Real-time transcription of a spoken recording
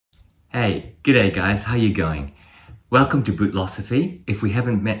Hey, g'day guys, how you going? Welcome to Bootlosophy. If we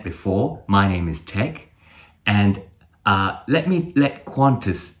haven't met before, my name is Tech, and let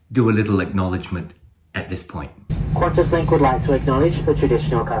Qantas do a little acknowledgement at this point. Qantas Link would like to acknowledge the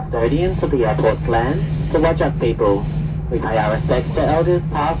traditional custodians of the airport's lands, the Whadjuk people. We pay our respects to elders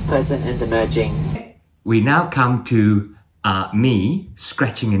past, present and emerging. We now come to me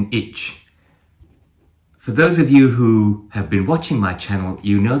scratching an itch. For those of you who have been watching my channel,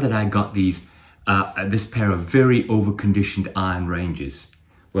 you know that I got this pair of very over-conditioned iron ranges.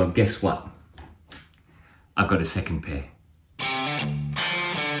 Well, guess what? I've got a second pair.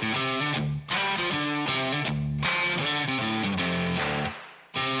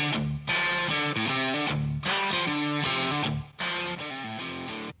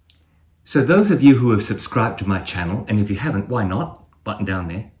 So those of you who have subscribed to my channel, and if you haven't, why not? Button down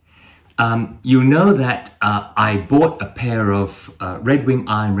there. You know that I bought a pair of Red Wing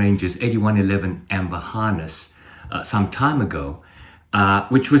Iron Rangers 8111 amber harness some time ago,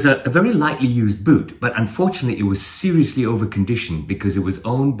 which was a very lightly used boot, but unfortunately it was seriously over-conditioned because it was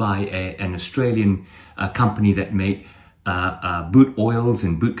owned by an Australian company that made boot oils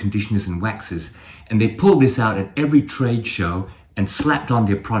and boot conditioners and waxes, and they pulled this out at every trade show and slapped on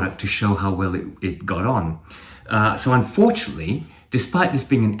their product to show how well it got on. So unfortunately, despite this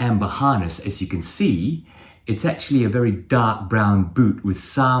being an amber harness, as you can see, it's actually a very dark brown boot with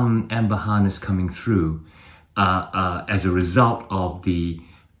some amber harness coming through as a result of the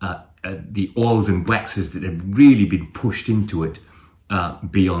oils and waxes that have really been pushed into it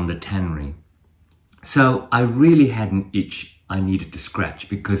beyond the tannery. So I really had an itch I needed to scratch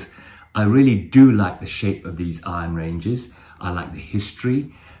because I really do like the shape of these iron ranges. I like the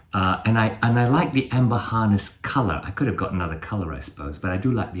history. And I like the amber harness color. I could have got another color, I suppose, but I do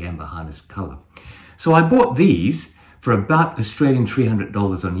like the amber harness color. So I bought these for about Australian $300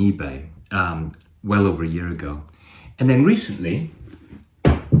 on eBay, well over a year ago. And then recently,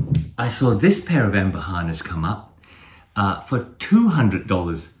 I saw this pair of amber harness come up for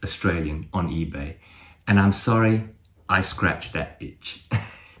 $200 Australian on eBay. And I'm sorry, I scratched that itch.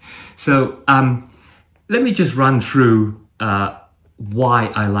 So let me just run through why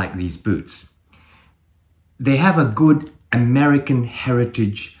I like these boots. They have a good American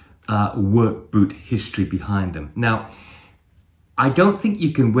heritage work boot history behind them. Now, I don't think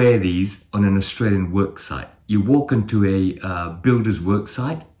you can wear these on an Australian work site. You walk into a builder's work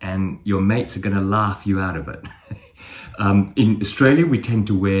site and your mates are going to laugh you out of it. In Australia, we tend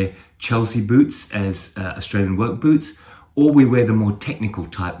to wear Chelsea boots as Australian work boots, or we wear the more technical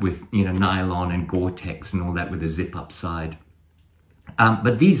type with, you know, nylon and Gore-Tex and all that with a zip-up side.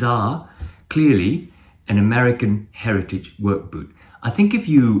 But these are clearly an American heritage work boot. I think if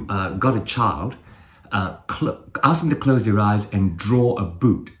you got a child, ask them to close their eyes and draw a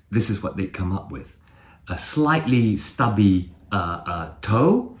boot, this is what they'd come up with. A slightly stubby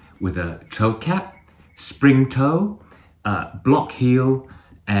toe with a toe cap, spring toe, block heel,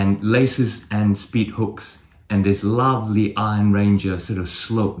 and laces and speed hooks, and this lovely Iron Ranger sort of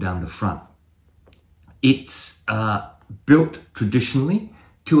slope down the front. It's built traditionally,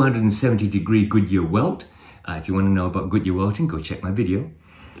 270-degree Goodyear welt. If you want to know about Goodyear welting, go check my video.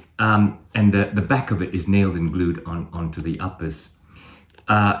 And the back of it is nailed and glued onto the uppers.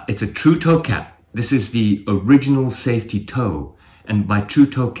 It's a true toe cap. This is the original safety toe. And by true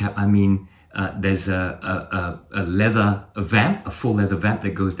toe cap, I mean there's a leather vamp, a full leather vamp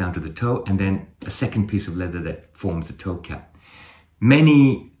that goes down to the toe, and then a second piece of leather that forms the toe cap.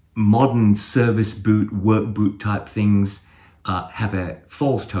 Many modern service boot, work boot type things have a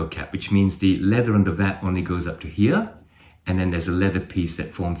false toe cap, which means the leather on the vamp only goes up to here, and then there's a leather piece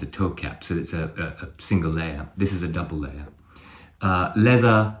that forms the toe cap, so it's a single layer. This is a double layer.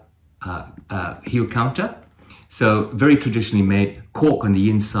 Leather heel counter, so very traditionally made, cork on the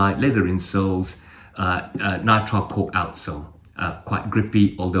inside, leather insoles, nitrile cork outsole. Quite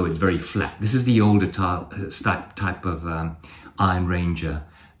grippy, although it's very flat. This is the older type of Iron Ranger.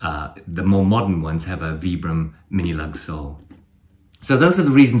 The more modern ones have a Vibram mini lug sole. So those are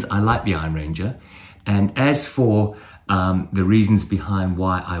the reasons I like the Iron Ranger. And as for the reasons behind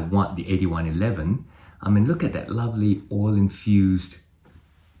why I want the 8111, I mean, look at that lovely oil-infused,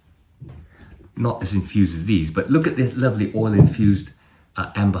 not as infused as these, but look at this lovely oil-infused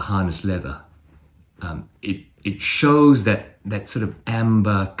amber harness leather. It shows that sort of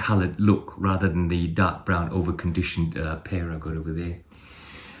amber colored look rather than the dark brown over-conditioned pair I got over there.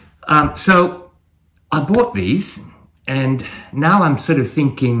 So I bought these, and now I'm sort of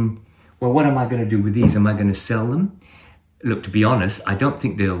thinking, well, what am I going to do with these? Am I going to sell them? Look, to be honest, I don't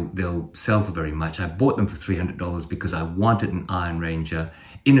think they'll sell for very much. I bought them for $300 because I wanted an Iron Ranger,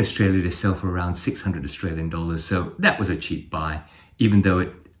 In Australia, they sell for around 600 Australian dollars. So that was a cheap buy, even though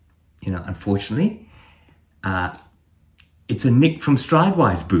it, you know, unfortunately, it's a Nick from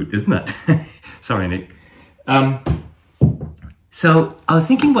Stridewise boot, isn't it? Sorry, Nick. So I was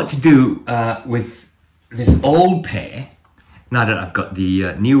thinking what to do with this old pair, now that I've got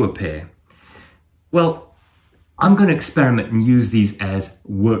the newer pair. Well, I'm going to experiment and use these as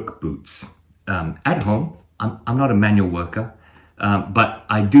work boots. At home, I'm not a manual worker, but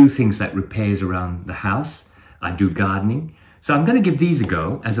I do things like repairs around the house. I do gardening. So I'm going to give these a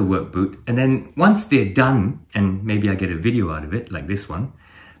go as a work boot. And then once they're done, and maybe I get a video out of it, like this one,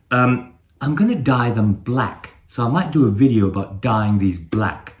 I'm going to dye them black. So I might do a video about dyeing these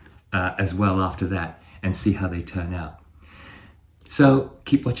black as well after that and see how they turn out. So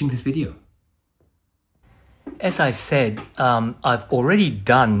keep watching this video. As I said, I've already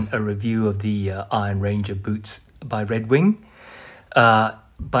done a review of the Iron Ranger boots by Red Wing.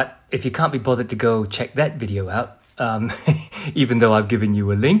 But if you can't be bothered to go check that video out, even though I've given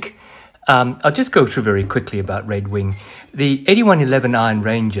you a link, I'll just go through very quickly about Red Wing. The 8111 Iron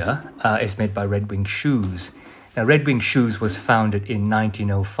Ranger is made by Red Wing Shoes. Now, Red Wing Shoes was founded in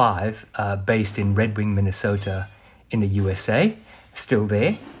 1905, based in Red Wing, Minnesota in the USA, still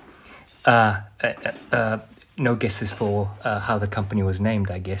there. No guesses for how the company was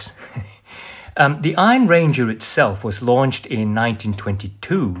named, I guess. The Iron Ranger itself was launched in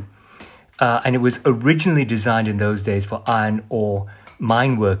 1922, and it was originally designed in those days for iron ore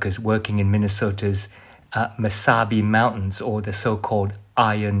mine workers working in Minnesota's Mesabi Mountains, or the so-called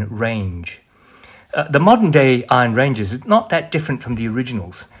Iron Range. The modern-day Iron Rangers is not that different from the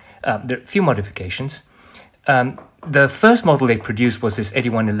originals. There are a few modifications. The first model they produced was this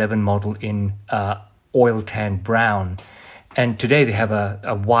 8111 model in oil tan brown. And today they have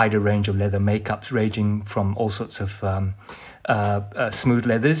a wider range of leather makeups ranging from all sorts of smooth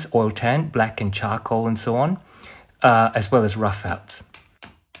leathers, oil tan, black and charcoal and so on, as well as rough outs.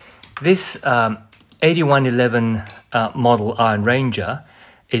 This 8111 model Iron Ranger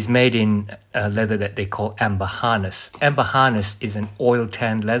is made in a leather that they call amber harness. Amber harness is an oil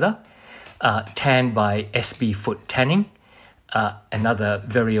tanned leather, tanned by SB Foot Tanning, another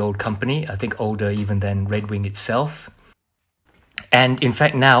very old company, I think older even than Red Wing itself. And in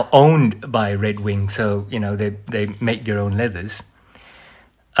fact now owned by Red Wing, so you know they make their own leathers.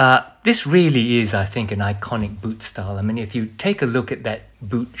 This really is, I think, an iconic boot style. I mean, if you take a look at that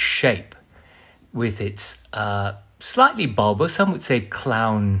boot shape with its slightly bulbous, some would say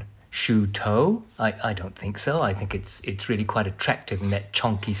clown shoe toe. I don't think so. I think it's really quite attractive in that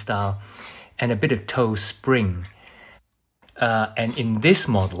chonky style, and a bit of toe spring. And in this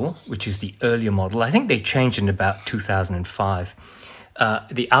model, which is the earlier model, I think they changed in about 2005.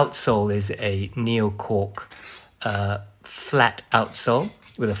 The outsole is a neo-cork flat outsole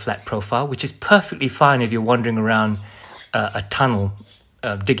with a flat profile, which is perfectly fine if you're wandering around a tunnel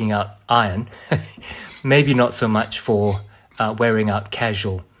digging out iron. Maybe not so much for wearing out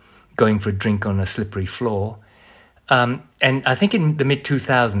casual, going for a drink on a slippery floor. And I think in the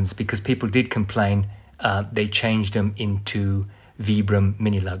mid-2000s, because people did complain, they changed them into Vibram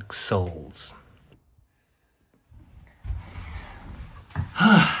mini lug soles.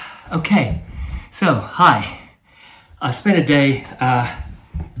 Okay, so hi. I spent a day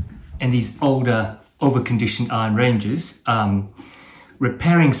in these older, over-conditioned Iron Rangers,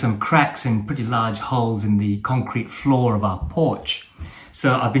 repairing some cracks and pretty large holes in the concrete floor of our porch.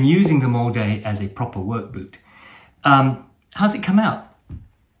 So I've been using them all day as a proper work boot. How's it come out?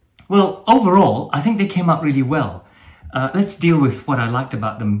 Well, overall, I think they came out really well. Let's deal with what I liked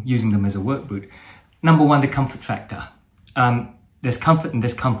about them, using them as a work boot. Number one, the comfort factor. There's comfort and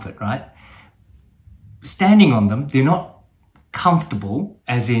discomfort, right? Standing on them, they're not comfortable,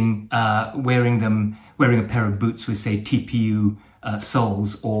 as in wearing a pair of boots with, say, TPU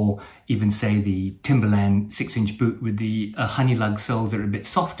soles, or even, say, the Timberland 6-inch boot with the honey lug soles that are a bit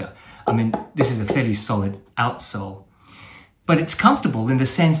softer. I mean, this is a fairly solid outsole. But it's comfortable in the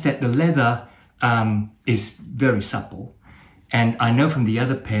sense that the leather is very supple. And I know from the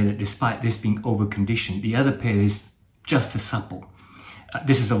other pair that despite this being over-conditioned, the other pair is just as supple.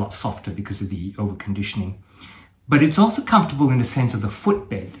 This is a lot softer because of the over-conditioning. But it's also comfortable in the sense of the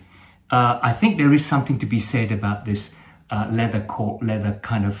footbed. I think there is something to be said about this leather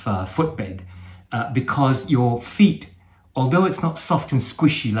kind of footbed, because your feet, although it's not soft and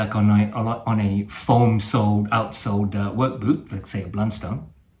squishy like on a foam-soled, outsoled work boot, let's say a Blundstone,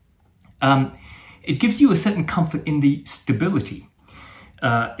 it gives you a certain comfort in the stability,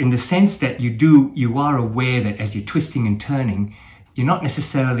 in the sense that you are aware that as you're twisting and turning, you're not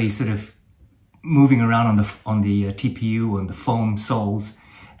necessarily sort of moving around on the TPU and the foam soles.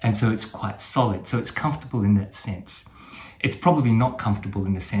 and so it's quite solid. So it's comfortable in that sense. It's probably not comfortable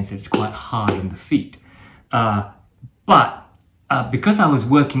in the sense that it's quite hard on the feet. But because I was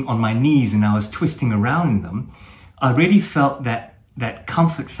working on my knees and I was twisting around in them, I really felt that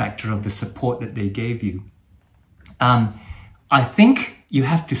comfort factor of the support that they gave you. I think you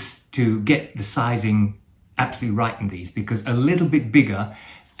have to get the sizing absolutely right in these, because a little bit bigger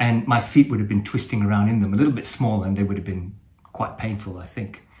and my feet would have been twisting around in them. A little bit smaller and they would have been quite painful, I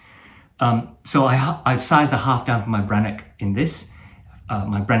think. So I've sized a half down for my Brannock in this.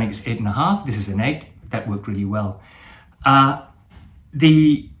 My Brannock is 8.5. This is an 8. That worked really well.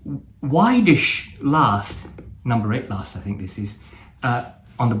 The wideish last, number 8 last, I think this is,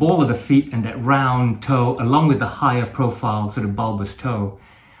 on the ball of the feet and that round toe, along with the higher profile sort of bulbous toe,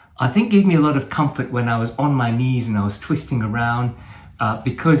 I think gave me a lot of comfort when I was on my knees and I was twisting around,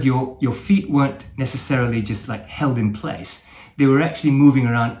 because your feet weren't necessarily just like held in place. They were actually moving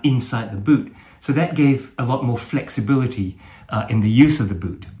around inside the boot. So that gave a lot more flexibility in the use of the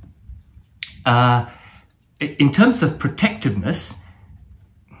boot. In terms of protectiveness,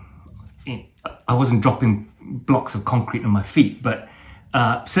 I wasn't dropping blocks of concrete on my feet, but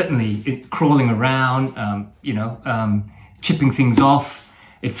certainly crawling around, chipping things off,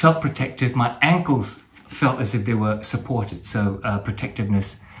 it felt protective. My ankles felt as if they were supported, so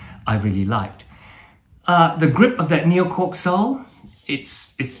protectiveness I really liked. The grip of that neocork sole,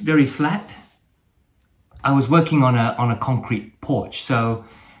 it's very flat. I was working on a concrete porch, so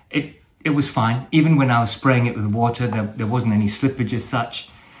it was fine. Even when I was spraying it with water, there wasn't any slippage as such.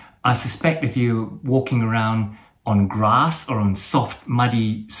 I suspect if you're walking around on grass or on soft,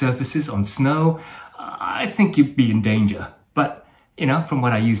 muddy surfaces, on snow, I think you'd be in danger. But, from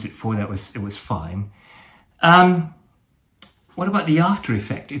what I used it for, it was fine. What about the after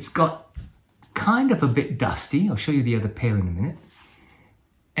effect? It's got kind of a bit dusty. I'll show you the other pair in a minute.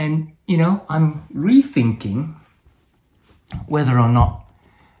 And, I'm rethinking whether or not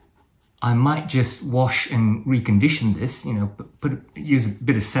I might just wash and recondition this, use a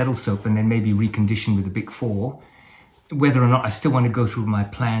bit of saddle soap and then maybe recondition with a Bic 4. Whether or not I still want to go through my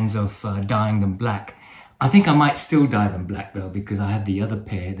plans of dyeing them black. I think I might still dye them black though, because I have the other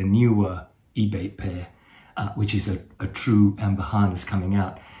pair, the newer eBay pair, which is a true amber harness coming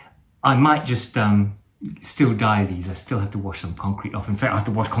out. I might just still dye these. I still have to wash some concrete off. In fact, I have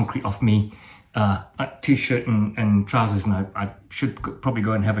to wash concrete off me. T-shirt and trousers, and I should probably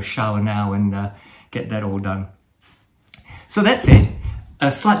go and have a shower now and get that all done. So that's it. A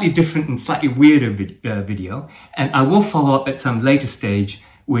slightly different and slightly weirder video, and I will follow up at some later stage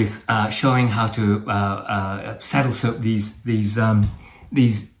with showing how to saddle soap these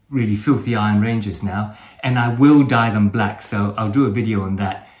really filthy Iron Rangers now, and I will dye them black. So I'll do a video on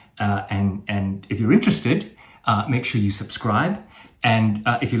that, and if you're interested, make sure you subscribe. And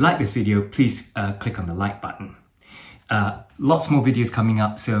if you like this video, please click on the like button. Lots more videos coming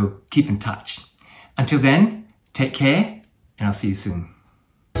up, so keep in touch. Until then, take care, and I'll see you soon.